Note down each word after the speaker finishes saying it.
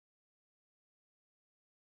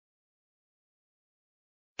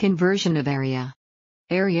Conversion of area.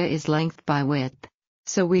 Area is length by width.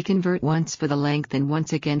 So we convert once for the length and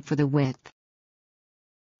once again for the width.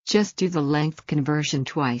 Just do the length conversion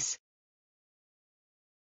twice.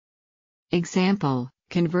 Example,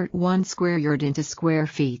 convert 1 square yard into square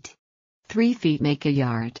feet. 3 feet make a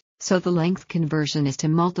yard, so the length conversion is to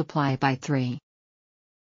multiply by 3.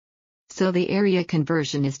 So the area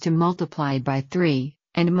conversion is to multiply by 3,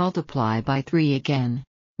 and multiply by 3 again.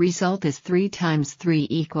 Result is 3 times 3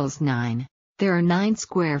 equals 9. There are 9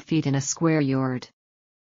 square feet in a square yard.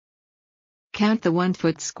 Count the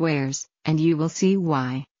 1-foot squares, and you will see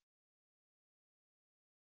why.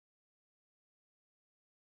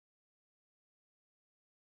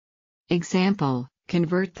 Example,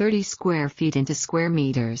 convert 30 square feet into square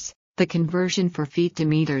meters. The conversion for feet to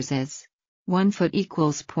meters is 1 foot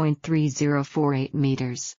equals 0.3048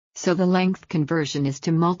 meters, so the length conversion is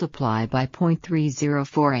to multiply by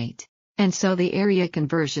 0.3048. And so the area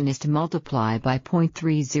conversion is to multiply by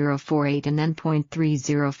 0.3048 and then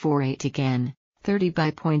 0.3048 again. 30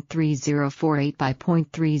 by 0.3048 by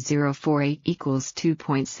 0.3048 equals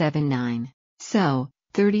 2.79. So,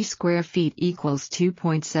 30 square feet equals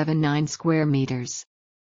 2.79 square meters.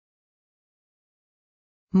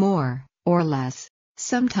 More, or less.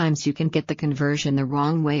 Sometimes you can get the conversion the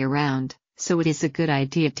wrong way around, so it is a good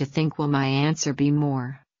idea to think, will my answer be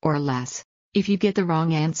more, or less? If you get the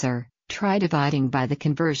wrong answer, try dividing by the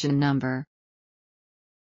conversion number.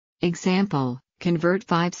 Example, convert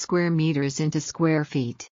 5 square meters into square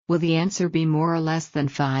feet. Will the answer be more or less than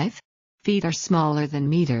 5? Feet are smaller than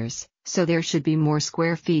meters, so there should be more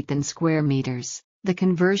square feet than square meters. The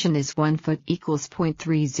conversion is 1 foot equals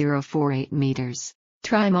 0.3048 meters.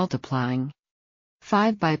 Try multiplying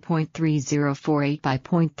 5 by 0.3048 by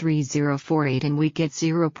 0.3048 and we get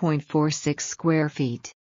 0.46 square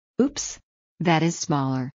feet. Oops! That is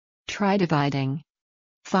smaller. Try dividing.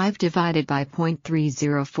 5 divided by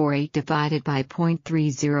 0.3048 divided by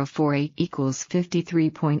 0.3048 equals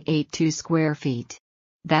 53.82 square feet.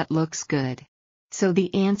 That looks good. So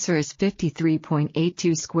the answer is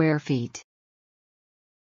 53.82 square feet.